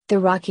The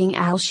Rocking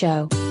Al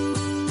Show.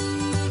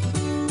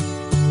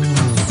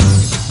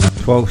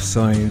 12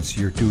 signs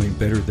you're doing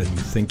better than you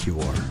think you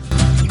are.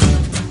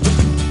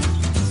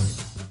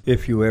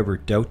 If you ever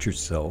doubt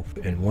yourself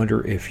and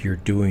wonder if you're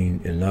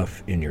doing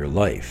enough in your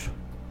life,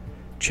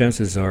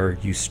 chances are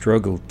you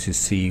struggle to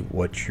see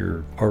what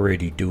you're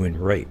already doing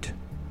right.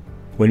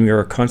 When we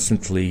are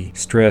constantly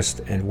stressed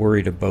and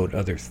worried about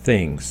other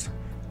things,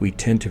 we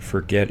tend to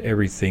forget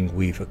everything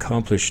we've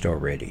accomplished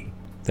already.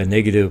 The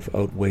negative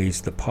outweighs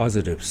the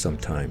positive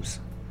sometimes.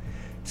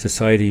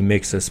 Society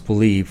makes us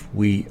believe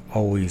we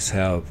always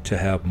have to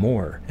have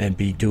more and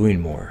be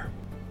doing more.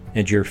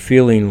 And you're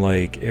feeling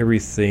like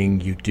everything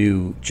you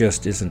do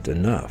just isn't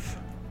enough.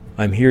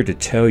 I'm here to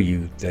tell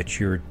you that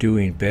you're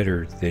doing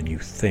better than you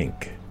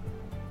think.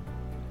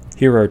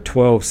 Here are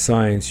 12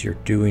 signs you're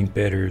doing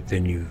better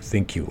than you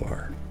think you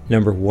are.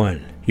 Number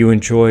 1, you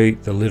enjoy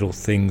the little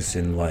things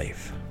in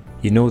life.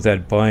 You know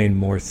that buying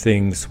more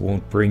things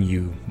won't bring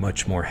you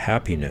much more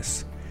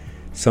happiness.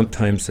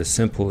 Sometimes as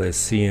simple as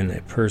seeing a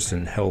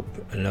person help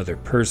another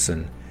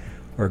person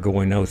or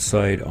going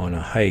outside on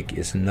a hike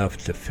is enough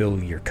to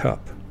fill your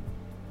cup.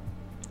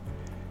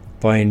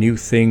 Buying new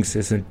things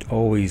isn't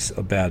always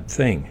a bad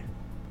thing,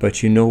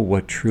 but you know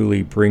what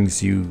truly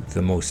brings you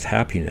the most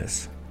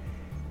happiness.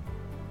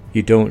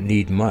 You don't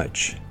need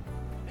much,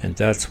 and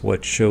that's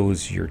what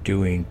shows you're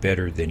doing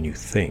better than you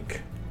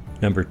think.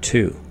 Number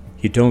 2,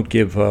 you don't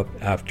give up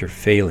after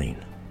failing.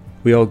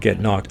 We all get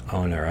knocked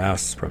on our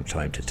ass from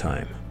time to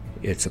time.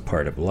 It's a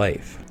part of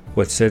life.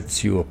 What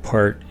sets you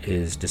apart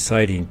is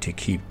deciding to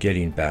keep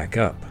getting back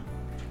up,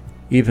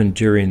 even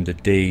during the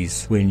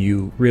days when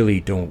you really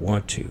don't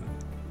want to.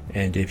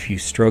 And if you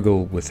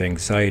struggle with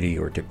anxiety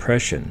or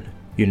depression,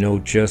 you know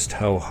just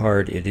how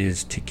hard it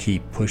is to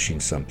keep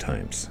pushing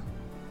sometimes.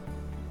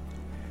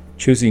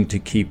 Choosing to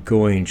keep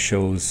going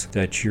shows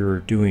that you're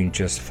doing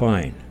just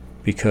fine,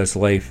 because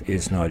life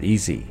is not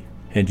easy,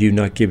 and you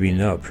not giving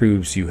up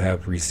proves you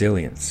have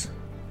resilience.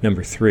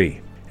 Number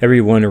 3,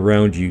 everyone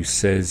around you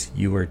says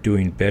you are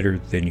doing better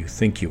than you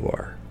think you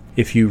are.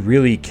 If you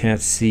really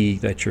can't see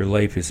that your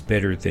life is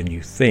better than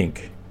you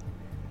think,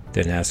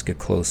 then ask a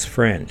close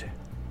friend.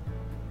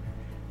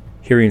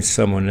 Hearing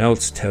someone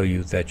else tell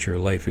you that your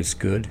life is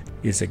good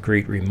is a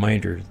great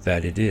reminder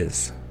that it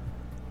is.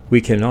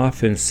 We can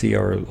often see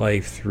our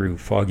life through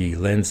foggy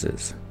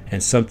lenses,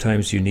 and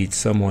sometimes you need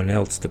someone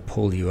else to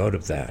pull you out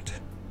of that.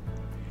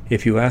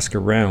 If you ask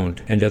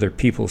around and other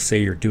people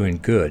say you're doing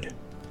good,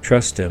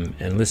 trust them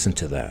and listen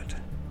to that.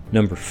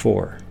 Number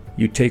 4,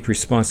 you take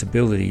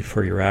responsibility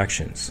for your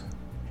actions.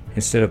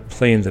 Instead of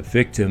playing the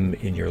victim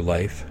in your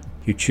life,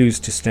 you choose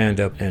to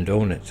stand up and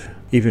own it,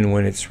 even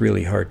when it's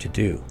really hard to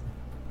do.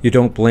 You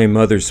don't blame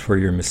others for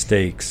your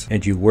mistakes,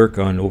 and you work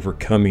on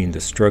overcoming the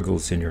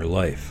struggles in your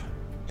life.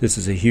 This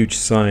is a huge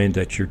sign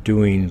that you're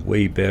doing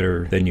way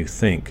better than you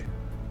think.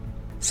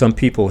 Some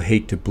people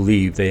hate to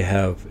believe they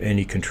have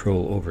any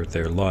control over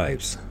their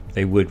lives.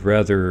 They would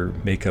rather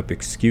make up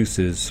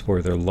excuses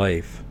for their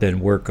life than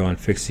work on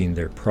fixing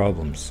their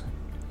problems.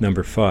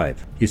 Number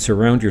 5, you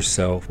surround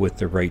yourself with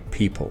the right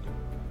people.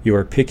 You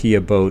are picky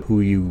about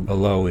who you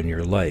allow in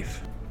your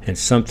life, and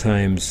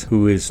sometimes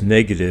who is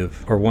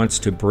negative or wants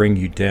to bring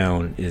you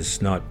down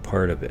is not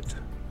part of it.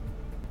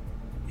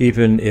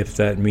 Even if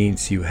that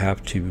means you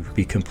have to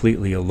be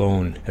completely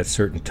alone at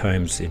certain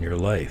times in your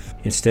life,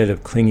 instead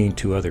of clinging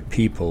to other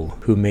people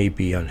who may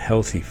be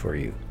unhealthy for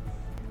you.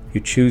 You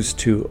choose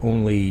to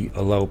only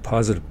allow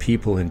positive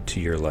people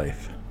into your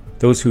life,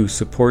 those who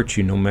support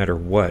you no matter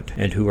what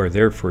and who are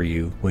there for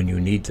you when you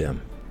need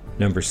them.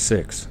 Number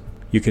 6,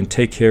 you can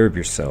take care of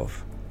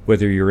yourself.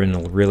 Whether you're in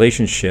a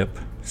relationship,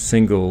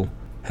 single,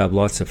 have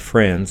lots of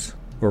friends,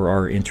 or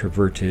are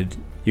introverted,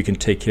 you can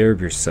take care of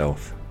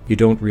yourself. You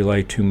don't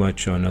rely too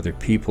much on other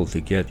people to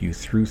get you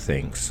through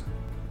things.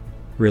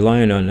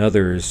 Relying on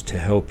others to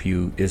help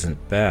you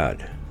isn't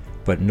bad,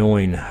 but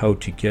knowing how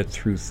to get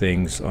through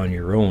things on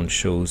your own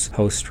shows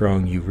how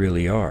strong you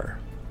really are.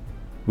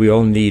 We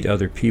all need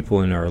other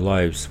people in our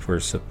lives for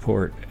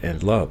support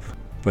and love,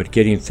 but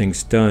getting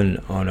things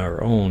done on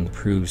our own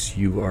proves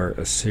you are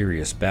a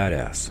serious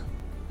badass.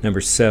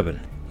 Number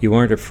 7, you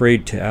aren't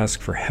afraid to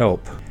ask for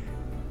help.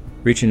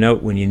 Reaching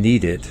out when you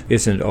need it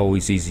isn't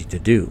always easy to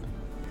do.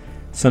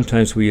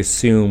 Sometimes we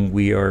assume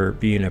we are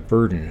being a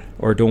burden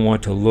or don't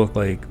want to look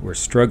like we're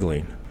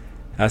struggling.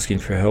 Asking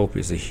for help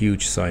is a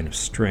huge sign of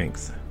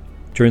strength.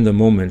 During the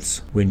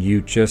moments when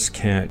you just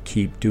can't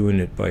keep doing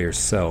it by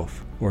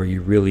yourself or you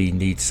really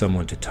need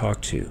someone to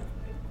talk to.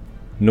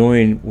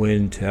 Knowing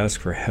when to ask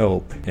for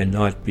help and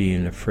not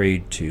being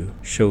afraid to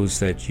shows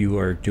that you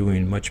are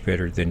doing much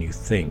better than you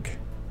think.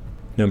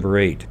 Number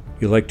 8,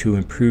 you like to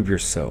improve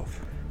yourself.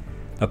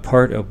 A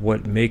part of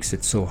what makes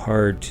it so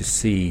hard to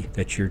see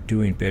that you're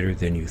doing better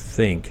than you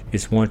think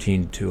is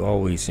wanting to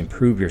always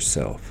improve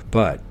yourself,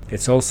 but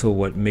it's also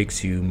what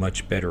makes you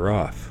much better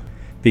off.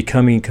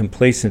 Becoming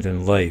complacent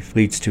in life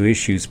leads to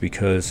issues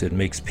because it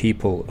makes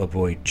people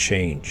avoid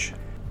change.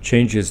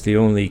 Change is the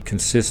only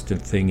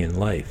consistent thing in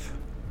life,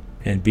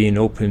 and being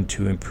open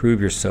to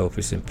improve yourself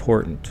is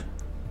important.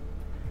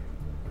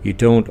 You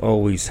don't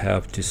always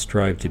have to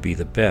strive to be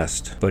the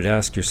best, but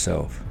ask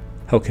yourself,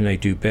 how can I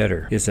do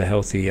better? Is a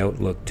healthy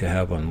outlook to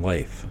have on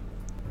life.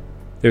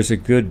 There's a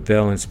good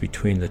balance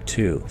between the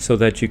two, so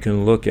that you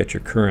can look at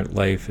your current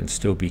life and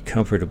still be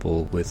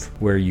comfortable with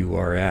where you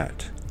are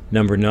at.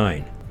 Number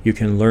 9, you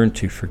can learn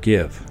to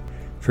forgive.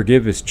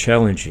 Forgive is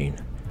challenging,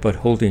 but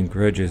holding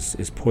grudges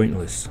is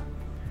pointless.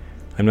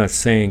 I'm not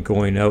saying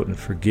going out and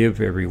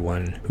forgive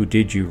everyone who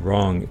did you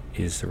wrong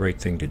is the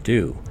right thing to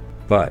do,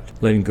 but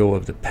letting go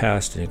of the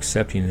past and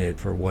accepting it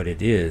for what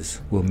it is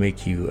will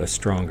make you a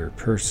stronger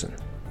person.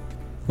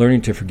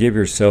 Learning to forgive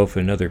yourself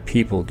and other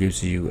people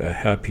gives you a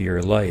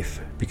happier life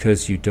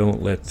because you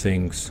don't let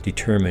things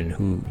determine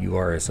who you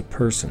are as a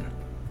person.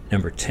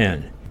 Number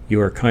 10, you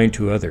are kind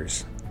to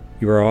others.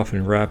 You are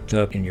often wrapped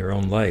up in your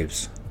own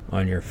lives,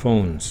 on your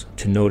phones,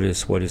 to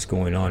notice what is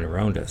going on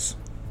around us.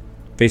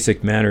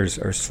 Basic manners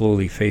are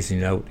slowly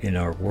phasing out in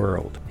our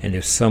world, and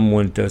if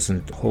someone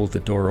doesn't hold the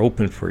door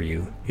open for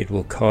you, it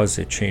will cause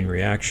a chain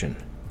reaction.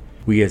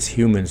 We as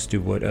humans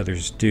do what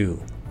others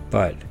do,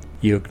 but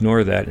you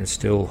ignore that and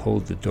still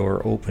hold the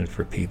door open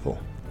for people,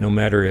 no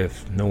matter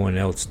if no one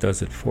else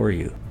does it for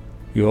you.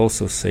 You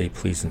also say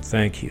please and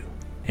thank you,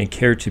 and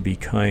care to be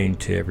kind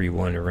to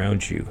everyone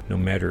around you, no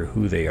matter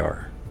who they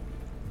are.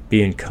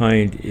 Being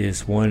kind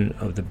is one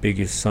of the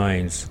biggest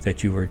signs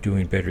that you are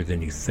doing better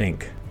than you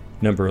think.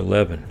 Number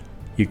 11,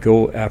 you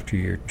go after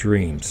your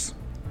dreams.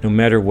 No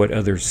matter what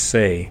others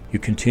say, you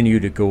continue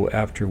to go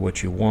after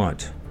what you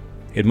want.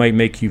 It might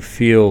make you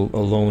feel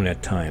alone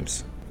at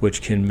times,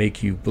 which can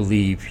make you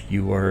believe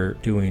you are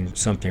doing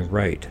something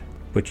right,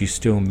 but you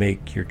still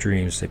make your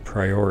dreams a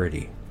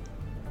priority.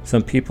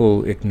 Some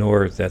people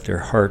ignore that their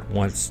heart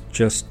wants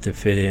just to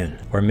fit in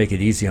or make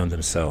it easy on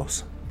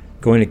themselves.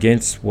 Going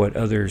against what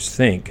others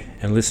think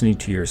and listening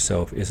to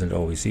yourself isn't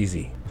always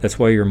easy. That's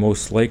why you're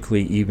most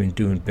likely even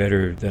doing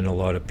better than a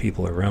lot of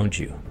people around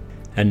you.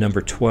 And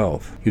number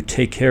 12, you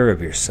take care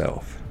of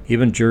yourself,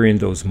 even during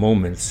those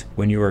moments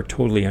when you are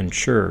totally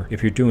unsure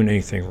if you're doing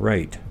anything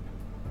right.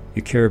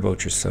 You care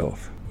about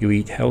yourself. You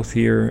eat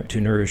healthier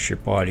to nourish your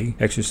body,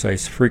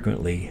 exercise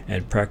frequently,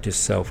 and practice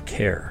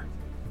self-care.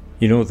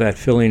 You know that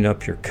filling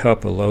up your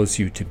cup allows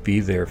you to be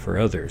there for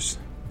others,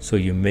 so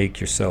you make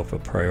yourself a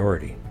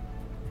priority.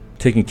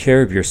 Taking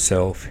care of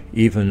yourself,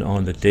 even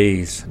on the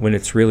days when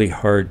it's really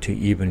hard to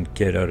even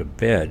get out of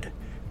bed,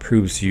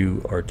 proves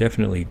you are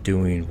definitely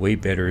doing way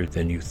better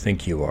than you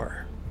think you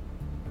are.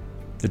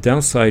 The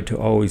downside to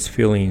always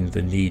feeling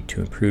the need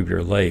to improve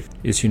your life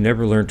is you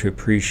never learn to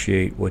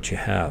appreciate what you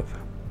have.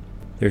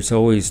 There's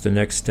always the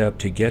next step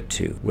to get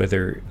to,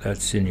 whether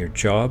that's in your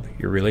job,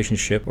 your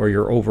relationship, or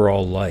your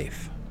overall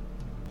life.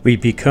 We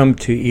become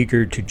too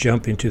eager to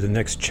jump into the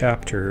next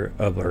chapter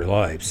of our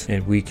lives,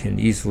 and we can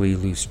easily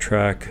lose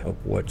track of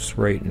what's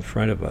right in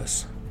front of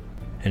us.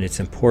 And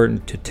it's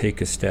important to take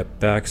a step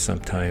back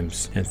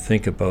sometimes and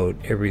think about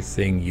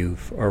everything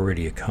you've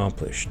already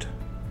accomplished.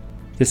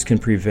 This can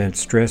prevent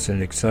stress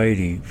and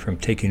anxiety from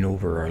taking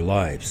over our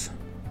lives.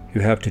 You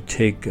have to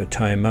take a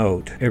time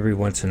out every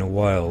once in a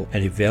while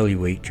and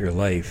evaluate your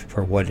life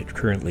for what it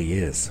currently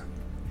is.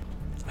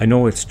 I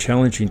know it's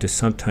challenging to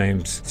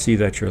sometimes see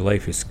that your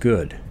life is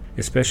good,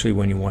 especially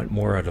when you want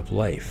more out of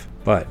life.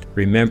 But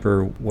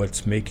remember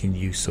what's making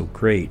you so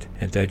great,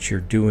 and that you're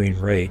doing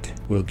right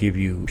will give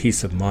you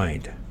peace of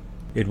mind.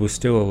 It will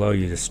still allow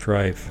you to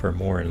strive for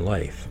more in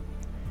life.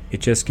 It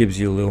just gives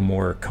you a little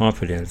more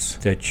confidence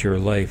that your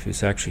life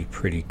is actually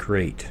pretty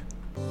great.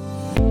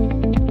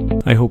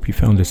 I hope you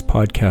found this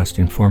podcast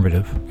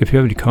informative. If you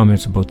have any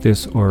comments about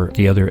this or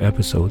the other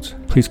episodes,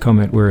 please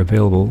comment where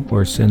available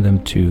or send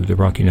them to the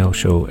Rocky Nell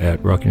Show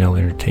at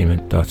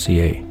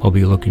rockynellentertainment.ca. I'll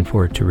be looking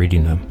forward to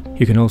reading them.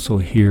 You can also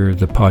hear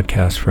the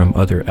podcast from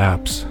other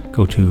apps.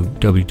 Go to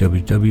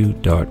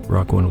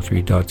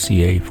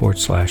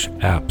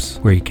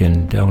www.rock103.ca/apps, where you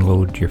can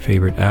download your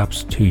favorite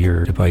apps to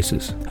your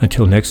devices.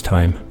 Until next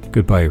time,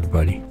 goodbye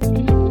everybody.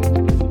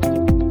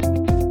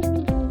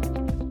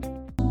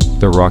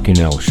 The Rocky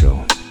Nell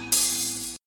Show.